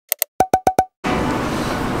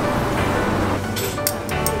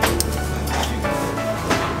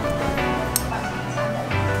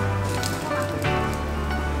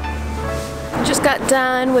got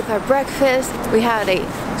done with our breakfast. We had a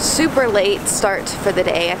super late start for the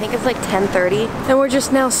day. I think it's like 10:30, and we're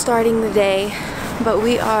just now starting the day. But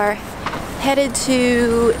we are headed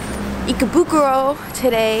to Ikebukuro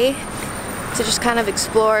today to just kind of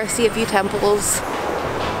explore, see a few temples.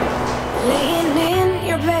 Laying in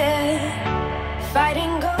your bed,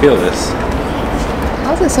 fighting. Feel this.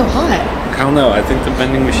 How is it so hot? I don't know. I think the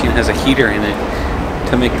vending machine has a heater in it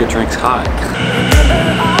to make the drinks hot.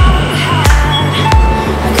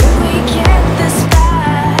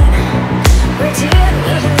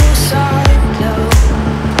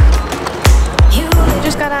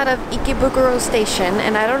 Just got out of Ikebukuro station,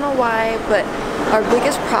 and I don't know why, but our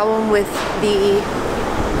biggest problem with the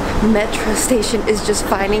metro station is just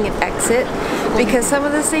finding an exit, because some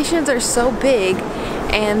of the stations are so big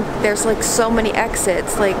and there's like so many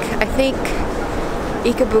exits. Like I think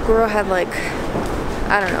Ikebukuro had like,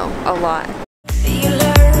 I don't know, a lot. You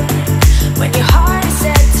learn when your heart is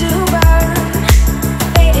set to burn,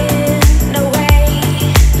 fading away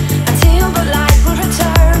until the light will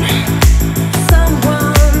return.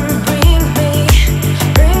 Someone bring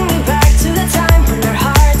me back to the time when our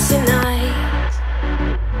hearts unite.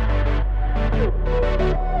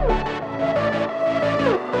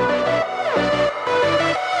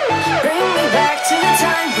 Bring me back to the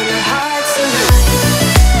time when our hearts unite.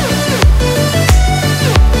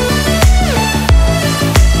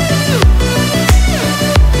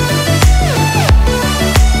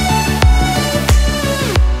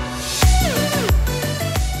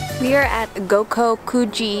 We are at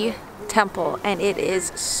Gokokuji Temple, and it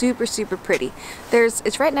is super pretty.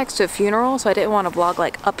 It's right next to a funeral, so I didn't want to vlog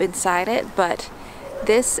like up inside it, but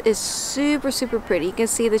this is super pretty. You can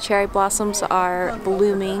see the cherry blossoms are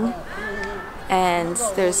blooming, and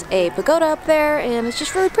there's a pagoda up there, and it's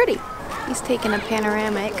just really pretty. He's taking a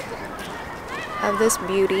panoramic of this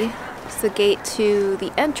beauty. It's the gate to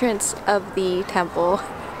the entrance of the temple,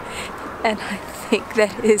 and I think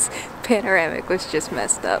that his panoramic was just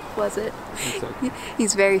messed up, was it? Okay.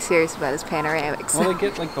 He's very serious about his panoramics. Well, they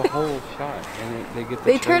get like the whole shot, and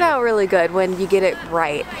they turn out really good when you get it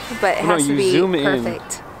right, but it has to be zoom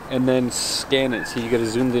perfect. In and then scan it, so you get a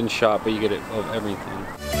zoomed in shot, but you get it of everything.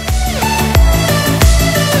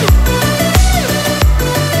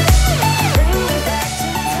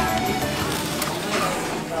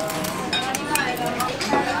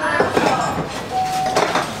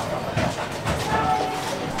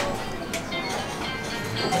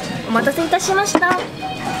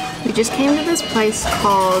 We just came to this place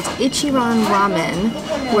called Ichiran Ramen,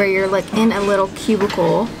 where you're like in a little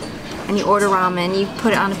cubicle and you order ramen, you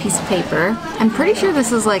put it on a piece of paper. I'm pretty sure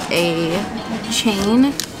this is like a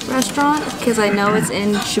chain restaurant, because I know it's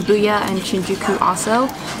in Shibuya and Shinjuku also.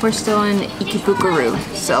 We're still in Ikebukuro,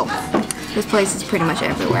 so this place is pretty much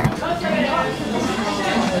everywhere.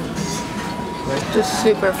 Just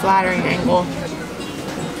super flattering angle.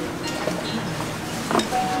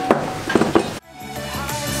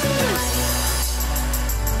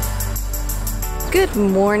 Good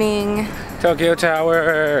morning. Tokyo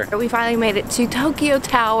Tower! We finally made it to Tokyo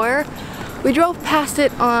Tower. We drove past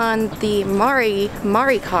it on the Mari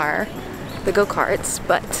car, the go-karts,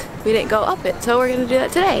 but we didn't go up it, so we're gonna do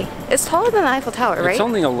that today. It's taller than the Eiffel Tower, right? It's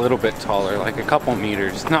only a little bit taller, like a couple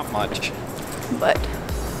meters, not much. But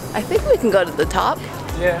I think we can go to the top.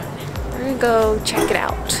 Yeah. We're gonna go check it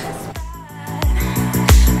out.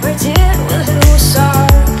 Where did we lose our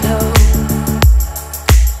glow?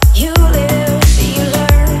 You live, you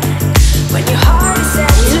learn when your heart is set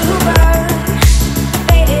to burn,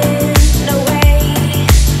 fading away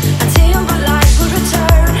until the light will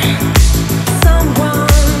return. Someone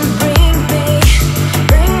bring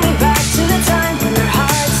me back to the time when our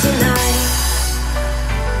hearts unite.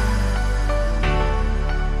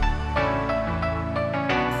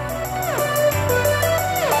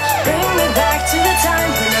 Bring me back to the time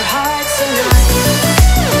when our hearts unite.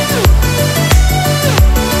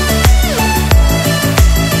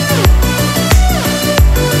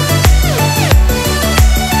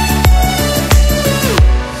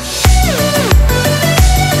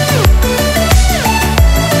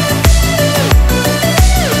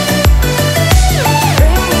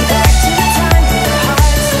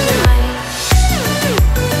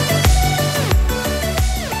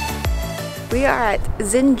 We are at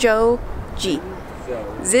Zinzo-ji.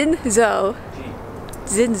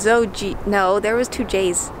 Zinzo-ji. No, there was two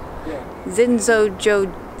J's.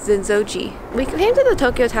 Zinzo-ji. We came to the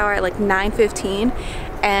Tokyo Tower at like 9:15,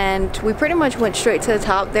 and we pretty much went straight to the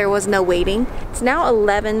top. There was no waiting. It's now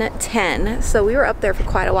 11:10, so we were up there for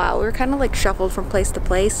quite a while. We were kind of like shuffled from place to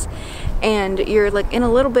place, and you're like in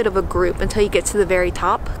a little bit of a group until you get to the very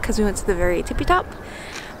top, because we went to the very tippy top.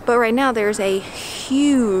 But right now there's a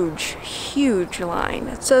huge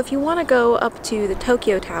line. So if you want to go up to the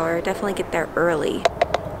Tokyo Tower, definitely get there early.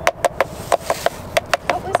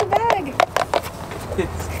 Oh, there's a bag! It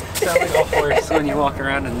sounds like a horse when you walk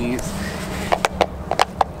around in these.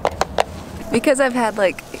 Because I've had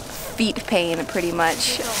like feet pain pretty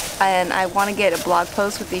much, and I want to get a blog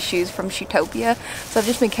post with these shoes from Shootopia, so I've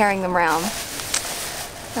just been carrying them around.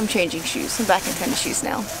 I'm changing shoes. I'm back in tennis shoes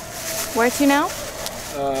now. Where to now?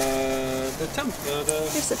 The temple.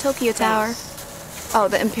 Here's the Tokyo Tower. Oh,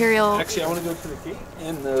 the Imperial. Actually, I want to go to the gate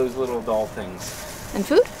and those little doll things. And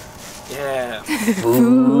food? Yeah.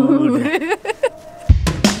 Food.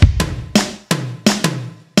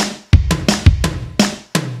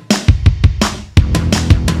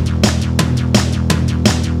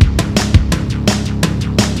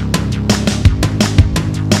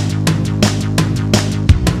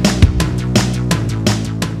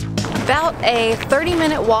 About a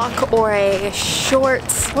 30-minute walk or a short,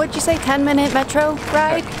 what'd you say, 10-minute metro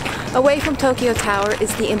ride away from Tokyo Tower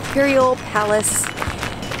is the Imperial Palace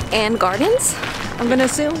and Gardens, I'm gonna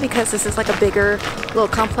assume, because this is like a bigger little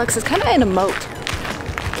complex. It's kind of in a moat,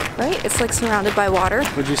 right? It's like surrounded by water.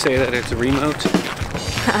 Would you say that it's a remote?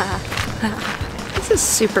 This is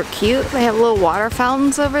super cute. They have little water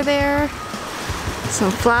fountains over there.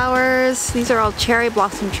 Some flowers. These are all cherry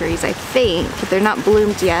blossom trees, I think, but they're not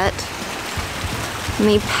bloomed yet. And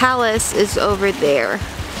the palace is over there.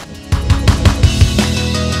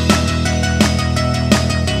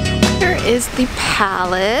 Here is the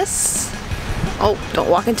palace. Oh, don't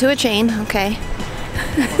walk into a chain, okay.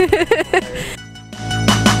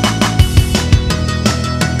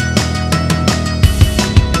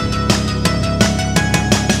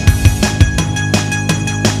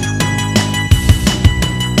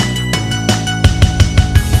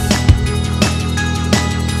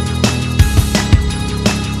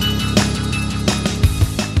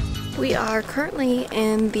 We are currently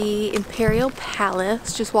in the Imperial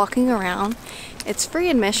Palace, just walking around. It's free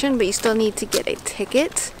admission, but you still need to get a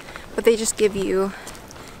ticket. But they just give you,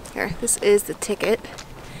 here, this is the ticket.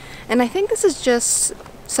 And I think this is just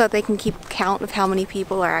so they can keep count of how many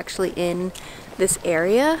people are actually in this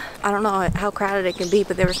area. I don't know how crowded it can be,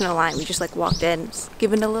 but there was no line. We just like walked in, just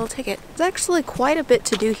given a little ticket. There's actually quite a bit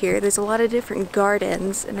to do here. There's a lot of different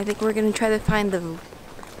gardens, and I think we're gonna try to find the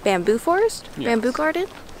bamboo forest, bamboo garden.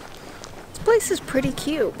 This place is pretty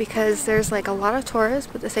cute because there's like a lot of tourists,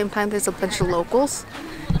 but at the same time there's a bunch of locals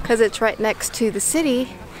because it's right next to the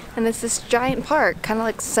city, and it's this giant park, kind of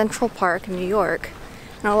like Central Park in New York.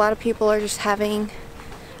 And a lot of people are just having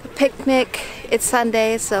a picnic. It's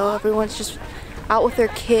Sunday, so everyone's just out with their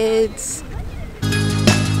kids.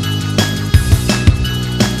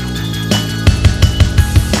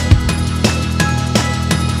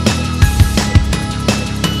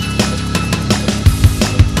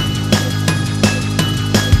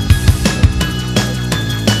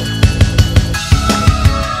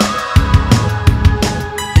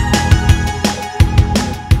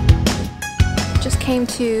 Came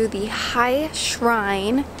to the High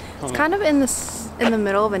Shrine. It's kind of in the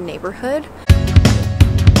middle of a neighborhood.